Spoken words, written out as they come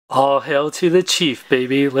All hail to the chief,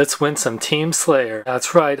 baby. Let's win some Team Slayer.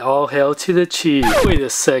 That's right, all hail to the chief. Wait a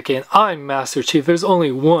second, I'm Master Chief. There's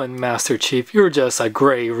only one Master Chief. You're just a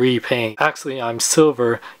gray repaint. Actually, I'm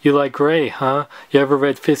silver. You like gray, huh? You ever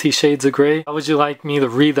read 50 Shades of Grey? How would you like me to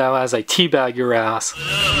read that as I teabag your ass? What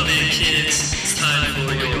up, big kids? It's time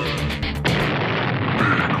for your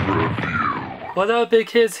What up, big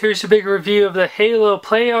kids? Here's your big review of the Halo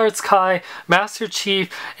Play Arts Kai Master Chief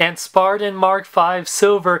and Spartan Mark V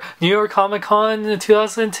Silver New York Comic Con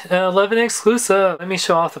 2011 exclusive. Let me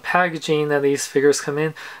show off the packaging that these figures come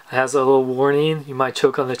in. It has a little warning: you might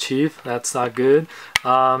choke on the chief. That's not good.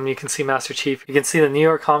 You can see Master Chief. You can see the New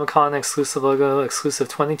York Comic Con exclusive logo, exclusive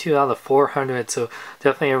 22 out of 400. So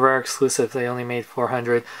definitely a rare exclusive. They only made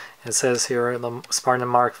 400. It says here the Spartan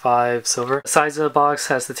Mark V Silver. The size of the box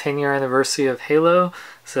has the 10-year anniversary of Halo. It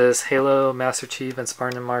says Halo, Master Chief, and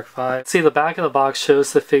Spartan Mark V. See, the back of the box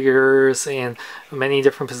shows the figures in many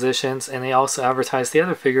different positions, and they also advertise the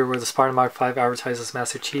other figure where the Spartan Mark V advertises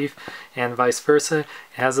Master Chief and vice versa. It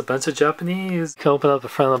has a bunch of Japanese. You can open up the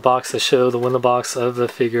front of the box to show the window box of the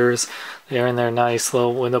figures. They're in their nice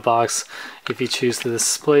little window box if you choose to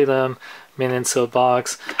display them. Mint sealed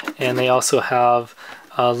box, and they also have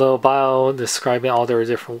a little bio describing all their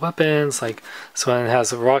different weapons. Like this one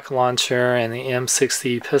has a rocket launcher and the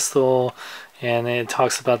M60 pistol, and it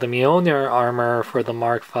talks about the Mjolnir armor for the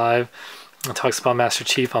Mark V. It talks about Master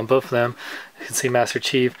Chief on both of them. You can see Master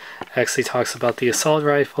Chief actually talks about the assault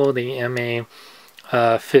rifle, the MA-5B.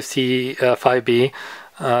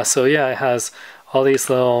 So yeah, it has all these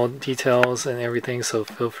little details and everything, so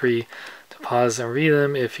feel free to pause and read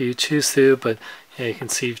them if you choose to. But yeah, you can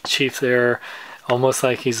see Chief there, almost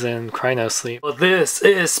like he's in Crino sleep. Well, this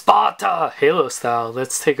is Sparta! Halo style.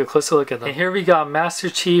 Let's take a closer look at them. And here we got Master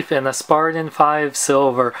Chief and the Spartan V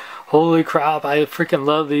Silver. Holy crap, I freaking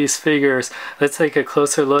love these figures. Let's take a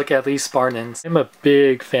closer look at these Spartans. I'm a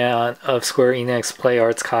big fan of Square Enix Play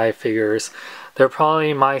Arts Kai figures. They're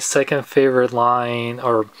probably my second favorite line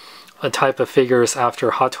or a type of figures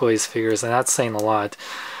after Hot Toys figures, and that's saying a lot.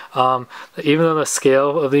 Even though the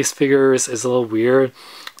scale of these figures is a little weird,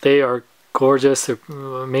 they are gorgeous. They're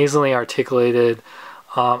amazingly articulated.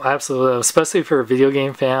 Absolutely, especially if you're a video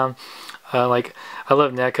game fan. Like, I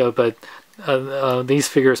love NECA, but these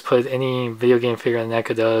figures put any video game figure that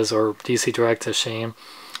NECA does or DC Direct to shame.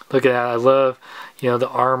 Look at that. I love, the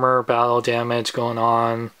armor battle damage going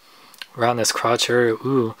on around this crotch area.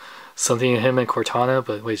 Ooh, something in him and Cortana,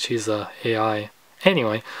 but wait, she's a AI.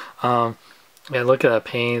 Anyway, yeah, look at that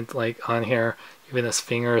paint like on here. Even his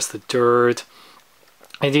fingers, the dirt.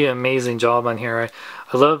 They do an amazing job on here.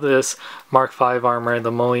 I love this Mark V armor,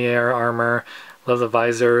 the Moliere armor. Love the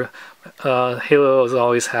visor. Halo has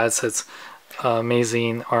always had such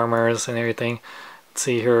amazing armors and everything. Let's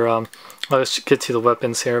see here. Let's get to the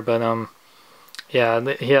weapons here, but yeah,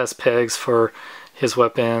 he has pegs for his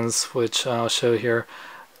weapons, which I'll show here.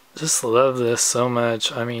 Just love this so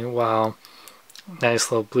much. I mean, wow.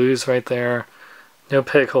 Nice little blues right there. No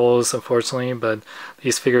peg holes, unfortunately, but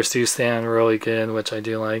these figures do stand really good, which I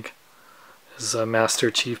do like. This is a Master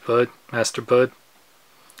Chief Bud, Master Bud.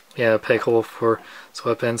 Yeah, a peg hole for his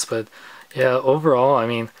weapons, but yeah, overall, I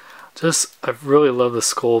mean, I really love the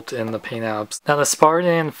sculpt and the paint apps. Now, the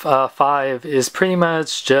Spartan 5 is pretty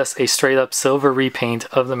much just a straight up silver repaint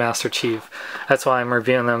of the Master Chief. That's why I'm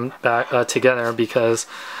reviewing them back together, because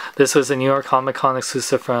this was a New York Comic Con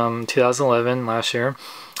exclusive from 2011, last year.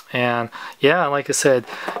 And yeah, like I said,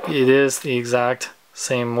 it is the exact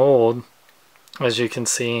same mold, as you can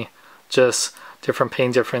see, just different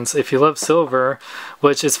paint difference. If you love silver,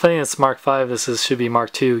 which is funny, it's Mark V, this should be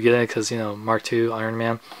Mark II, get it? Because, Mark II, Iron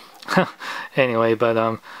Man. Anyway,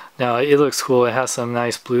 but no, it looks cool. It has some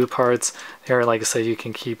nice blue parts there. Like I said, you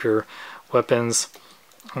can keep your weapons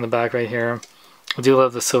on the back right here. I do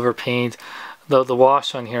love the silver paint. The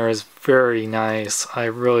wash on here is very nice. I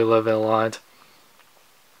really love it a lot.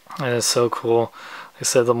 It is so cool. Like I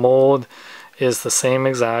said, the mold is the same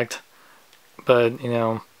exact, but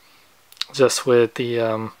just with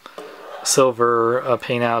the silver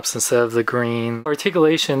paint apps instead of the green.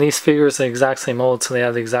 Articulation, these figures are the exact same mold, so they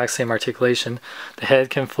have the exact same articulation. The head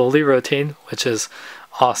can fully rotate, which is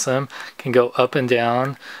awesome. Can go up and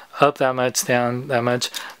down, up that much, down that much.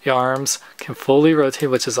 The arms can fully rotate,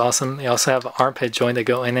 which is awesome. They also have an armpit joint that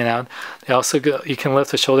go in and out. They also you can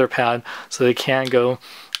lift the shoulder pad, so they can go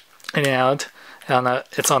in and out. And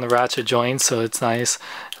it's on the ratchet joint, so it's nice.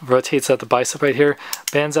 Rotates at the bicep right here,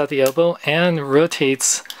 bends at the elbow, and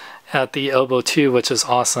rotates at the elbow too, which is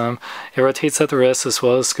awesome. It rotates at the wrist as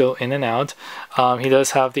well as go in and out. He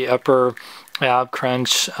does have the upper ab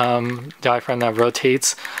crunch diaphragm that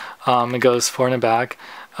rotates. It goes forward and back.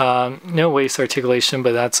 No waist articulation,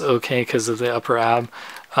 but that's okay because of the upper ab.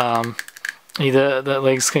 The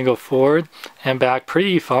legs can go forward and back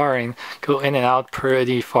pretty far and go in and out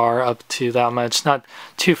pretty far, up to that much. Not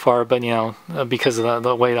too far, but you know, because of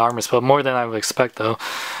the way the arm is built, more than I would expect though.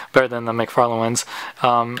 Better than the McFarlane ones.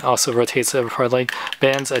 Also rotates the upper leg,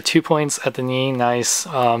 bends at 2 points at the knee, nice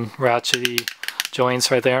ratchety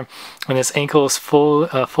joints right there. When his ankles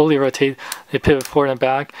fully rotate, they pivot forward and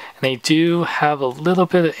back, and they do have a little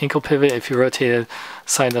bit of ankle pivot if you rotate it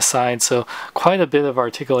side to side, so quite a bit of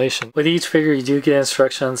articulation. With each figure you do get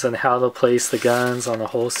instructions on how to place the guns on the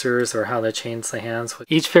holsters or how to change the hands.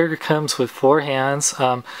 Each figure comes with 4 hands.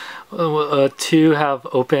 2 have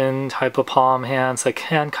open type of palm hands that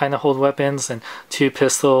can kind of hold weapons, and 2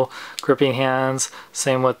 pistol gripping hands.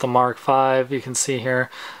 Same with the Mark V, you can see here.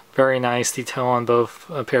 Very nice detail on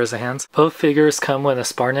both pairs of hands. Both figures come with a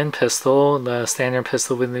Spartan pistol, the standard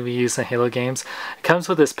pistol we use in Halo games. It comes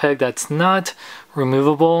with this peg that's not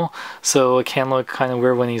removable, so it can look kind of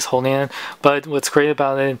weird when he's holding it. But what's great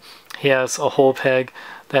about it, he has a whole peg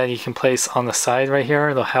that you can place on the side right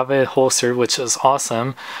here. They'll have it holstered, which is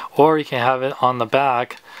awesome. Or you can have it on the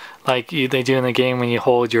back, like they do in the game when you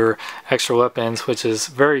hold your extra weapons, which is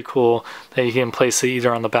very cool that you can place it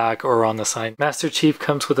either on the back or on the side. Master Chief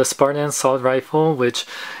comes with a Spartan assault rifle, which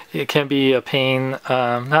it can be a pain,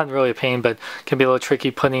 not really a pain, but can be a little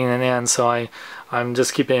tricky putting it in, so I'm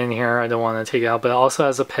just keeping it in here. I don't want to take it out, but it also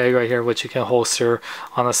has a peg right here which you can holster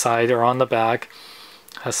on the side or on the back.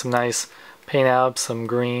 Has some nice paint apps, some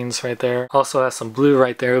greens right there. Also has some blue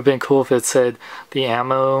right there. It would have been cool if it said the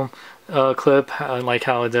ammo clip, like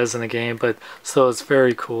how it does in the game, but still it's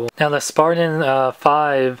very cool. Now the Spartan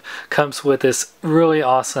 5 comes with this really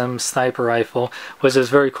awesome sniper rifle, which is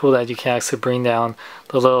very cool that you can actually bring down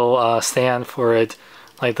the little stand for it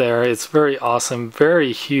like there. It's very awesome,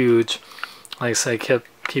 very huge. Like I said, I kept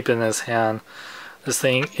keeping this hand. This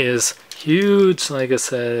thing is huge. Like I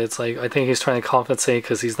said, it's like, I think he's trying to compensate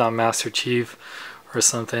because he's not Master Chief or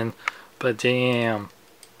something, but damn.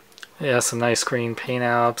 It has some nice green paint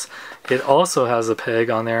apps. It also has a peg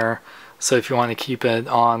on there, so if you want to keep it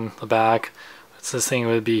on the back, this thing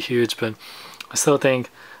would be huge, but I still think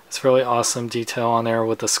it's really awesome detail on there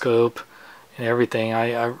with the scope and everything.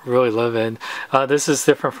 I really love it. This is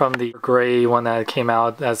different from the gray one that came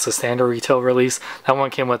out as a standard retail release. That one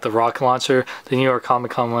came with the rocket launcher. The New York Comic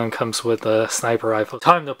Con one comes with a sniper rifle.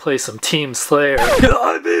 Time to play some Team Slayer. Can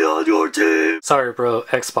I be on your team? Sorry bro,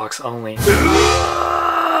 Xbox only.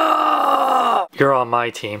 You're on my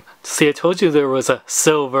team. See, I told you there was a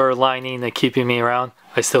silver lining to keeping me around.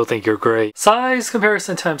 I still think you're great. Size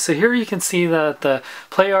comparison time. So here you can see that the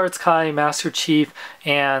Play Arts Kai, Master Chief,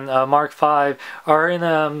 and Mark V are in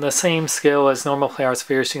the same scale as normal Play Arts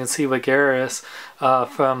figures. You can see with Garrus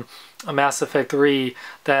from Mass Effect 3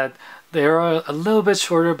 that they're a little bit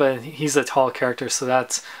shorter, but he's a tall character, so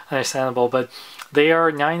that's understandable. But they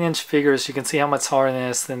are 9-inch figures. You can see how much taller than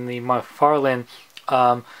this than the McFarlane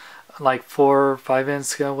like 4 or 5 inch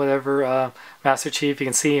scale, whatever, Master Chief. You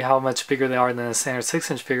can see how much bigger they are than a standard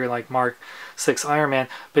 6-inch figure like Mark 6 Iron Man,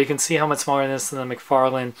 but you can see how much smaller it is than the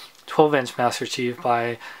McFarlane 12-inch Master Chief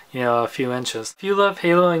by, you know, a few inches. If you love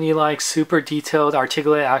Halo and you like super detailed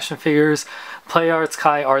articulated action figures, Play Arts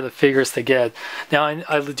Kai are the figures to get. Now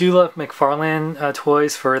I do love McFarlane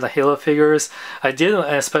toys for the Halo figures. I did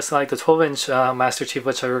especially like the 12-inch Master Chief,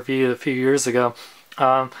 which I reviewed a few years ago.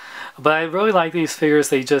 But I really like these figures.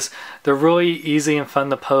 They're really easy and fun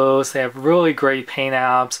to pose. They have really great paint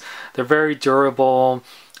apps. They're very durable.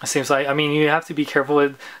 It seems like, I mean, you have to be careful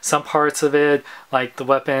with some parts of it, like the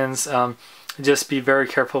weapons. Just be very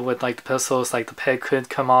careful with like the pistols, like the peg could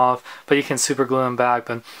come off, but you can super glue them back.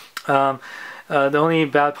 But the only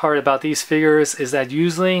bad part about these figures is that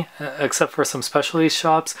usually, except for some specialty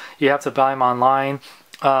shops, you have to buy them online.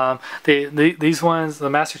 These ones, the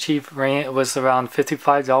Master Chief was around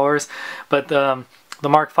 $55, but the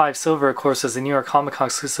Mark V Silver, of course, is a New York Comic Con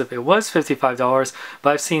exclusive. It was $55, but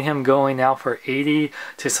I've seen him going now for $80,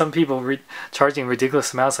 to some people charging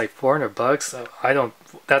ridiculous amounts like $400. So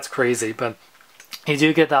that's crazy, but you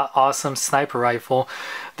do get that awesome sniper rifle.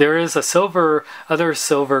 There is a other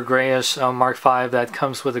silver grayish Mark V that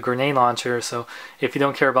comes with a grenade launcher, so if you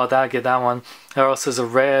don't care about that, get that one. There also is a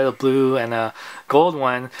red, a blue, and a gold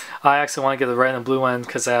one. I actually want to get the red and blue one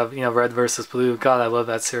because I have, you know, red versus blue. God, I love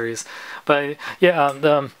that series. But yeah,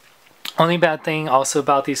 the only bad thing also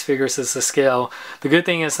about these figures is the scale. The good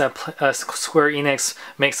thing is that Square Enix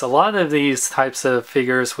makes a lot of these types of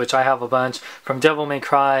figures, which I have a bunch, from Devil May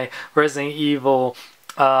Cry, Resident Evil,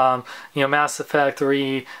 Mass Effect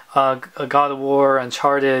 3, God of War,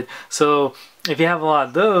 Uncharted. So if you have a lot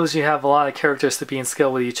of those, you have a lot of characters to be in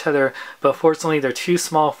scale with each other, but fortunately they're too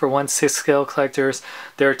small for 1/6 scale collectors.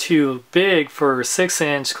 They're too big for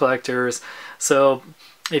 6-inch collectors. So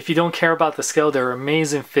if you don't care about the scale, they're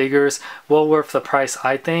amazing figures, well worth the price,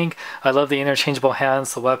 I think. I love the interchangeable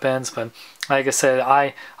hands, the weapons, but like I said,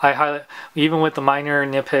 I highly, even with the minor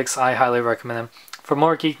nitpicks, I highly recommend them. For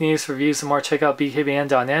more geek news, reviews, and more, check out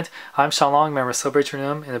bkbn.net. I'm Sean Long. Remember, celebrate your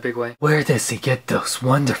gnome in a big way. Where does he get those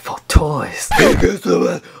wonderful toys? He gets them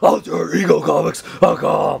at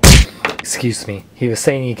alteregocomics.com. Excuse me. He was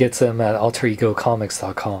saying he gets them at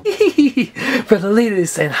alteregocomics.com. For the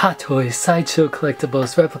latest and hot toys, sideshow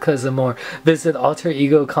collectibles, replicas, and more, visit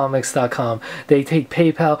alteregocomics.com. They take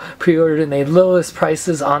PayPal, pre-order, and they lowest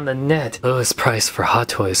prices on the net. Lowest price for hot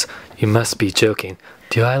toys? You must be joking.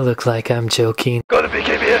 Do I look like I'm joking? Go to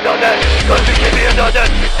bkbn.net. Go to bkbn.net.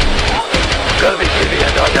 Go to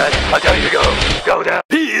bkbn.net. I tell you to go down.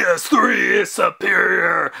 PS3 is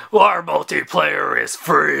superior. Our multiplayer is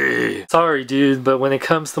free. Sorry, dude, but when it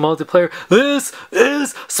comes to multiplayer, this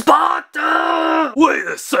is Sparta! Wait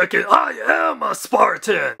a second, I am a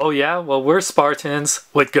Spartan. Oh yeah? Well, we're Spartans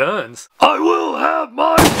with guns. I will have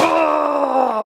my fun.